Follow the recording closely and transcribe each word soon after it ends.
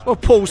Well,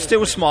 Paul's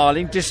still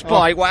smiling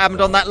despite what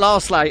happened on that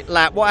last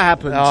lap. What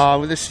happened?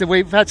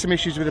 We've had some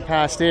issues with the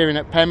power steering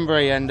at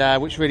Pembury,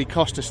 and which really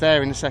cost us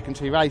there in the second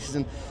two races.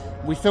 And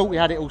we thought we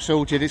had it all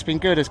sorted. It's been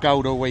good as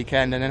gold all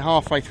weekend, and then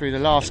halfway through the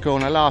last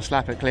corner, last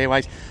lap at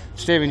Clearways,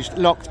 steering just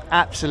locked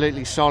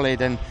absolutely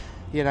solid, and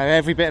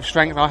every bit of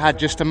strength I had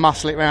just to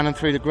muscle it round and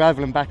through the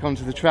gravel and back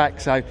onto the track.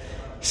 So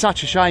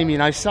such a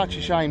shame, such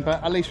a shame.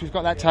 But at least we've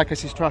got that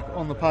Tachosys truck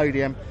on the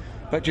podium.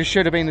 But just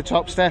should have been the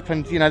top step,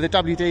 and the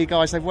WD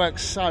guys, they've worked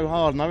so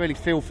hard, and I really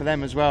feel for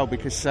them as well,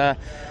 because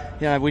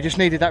we just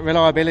needed that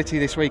reliability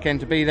this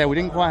weekend to be there. We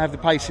didn't quite have the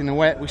pace in the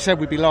wet. We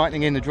said we'd be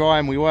lightning in the dry,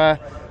 and we were,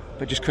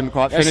 but just couldn't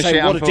quite finish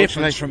it. What a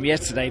difference from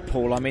yesterday,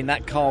 Paul. I mean,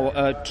 that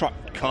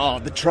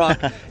the truck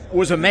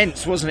was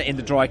immense, wasn't it, in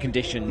the dry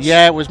conditions?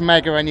 Yeah, it was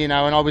mega, and and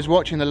I was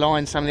watching the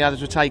lines some of the others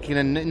were taking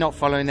and not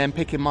following them,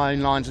 picking my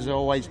own lines as I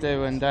always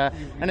do, and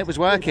it was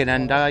working,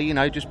 and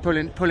just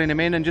pulling them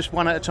in, and just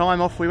one at a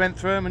time off we went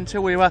through them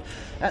until we were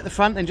at the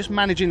front and just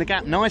managing the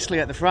gap nicely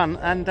at the front,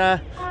 and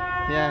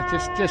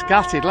just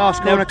gutted.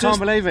 Last corner, can't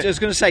believe it. I was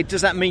going to say,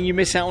 does that mean you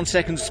miss out on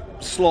second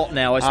slot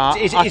now?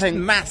 I think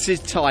maths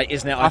is tight,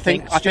 isn't it? I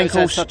think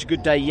had such a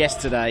good day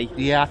yesterday.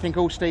 Yeah, I think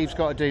all Steve's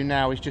got to do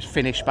now is just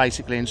finish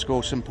basically and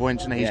score some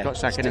points, and he's got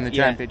second in the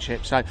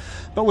championship. So,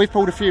 but we've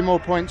pulled a few more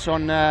points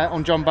on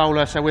John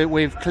Bowler, so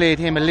we've cleared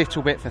him a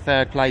little bit for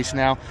third place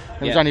now.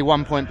 There was only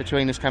 1 point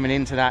between us coming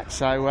into that,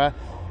 so.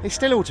 It's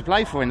still all to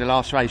play for in the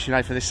last race,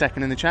 for the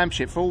second in the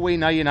championship. For all we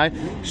know,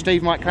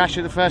 Steve might crash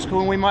at the first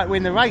corner and we might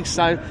win the race.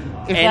 So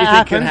if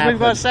that happens, we've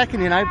got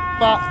second,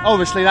 But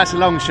obviously that's a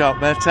long shot.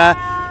 But,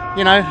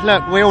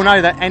 look, we all know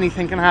that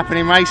anything can happen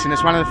in racing.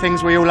 It's one of the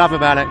things we all love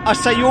about it. I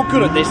say you're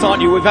good at this,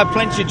 aren't you? We've had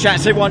plenty of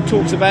chats. Everyone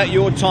talks about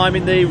your time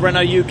in the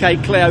Renault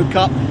UK Clio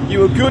Cup.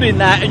 You were good in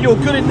that, and you're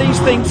good in these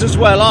things as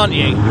well, aren't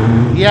you?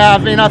 Yeah,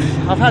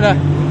 I've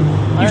had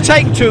You've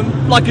taken to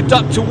them like a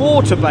duck to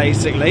water,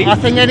 basically. I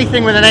think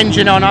anything with an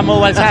engine on, I'm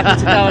always happy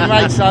to go and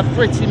race. I've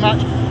pretty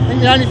much. I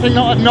think the only thing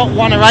that I've not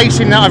won a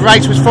race in that I've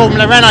raced was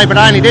Formula Renault, but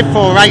I only did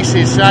 4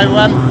 races. So,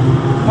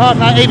 apart from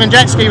that, even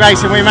jet ski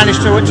racing, we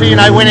managed to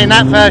win in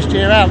that first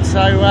year out. So,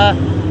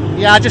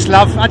 I just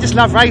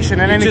love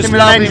racing and anything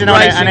with an engine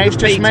on it, and it's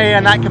just me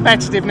and that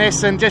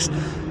competitiveness and just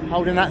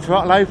holding that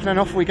throttle open and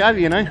off we go,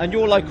 And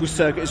your local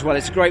circuit as well.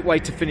 It's a great way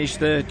to finish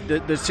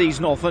the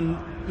season off. And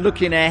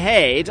looking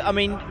ahead, I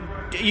mean,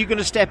 are you going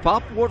to step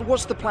up?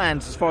 What's the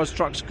plans as far as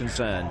trucks are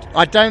concerned?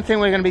 I don't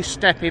think we're going to be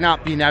stepping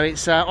up.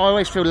 It's I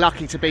always feel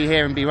lucky to be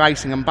here and be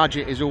racing, and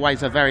budget is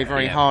always a very,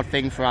 very hard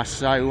thing for us.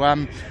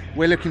 So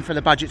we're looking for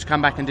the budget to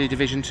come back and do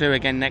Division 2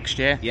 again next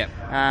year.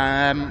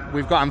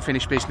 We've got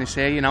unfinished business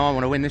here. I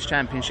want to win this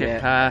championship.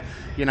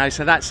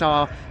 So that's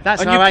our aim for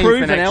next year. And you've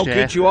proven how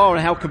good you are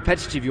and how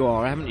competitive you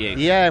are, haven't you?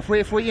 Yeah, if we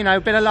a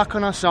bit of luck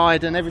on our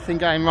side and everything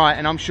going right,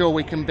 and I'm sure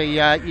we can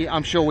be.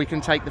 I'm sure we can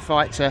take the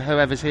fight to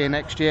whoever's here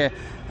next year.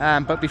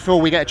 But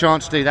before we get a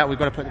chance to do that, we've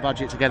got to put the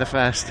budget together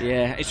first.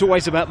 Yeah, it's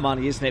always about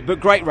money, isn't it? But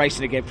great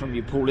racing again from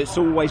you, Paul. It's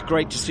always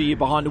great to see you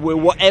behind the wheel,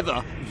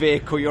 whatever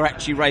vehicle you're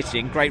actually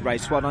racing. Great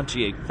race. Well done to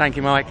you. Thank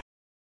you, Mike.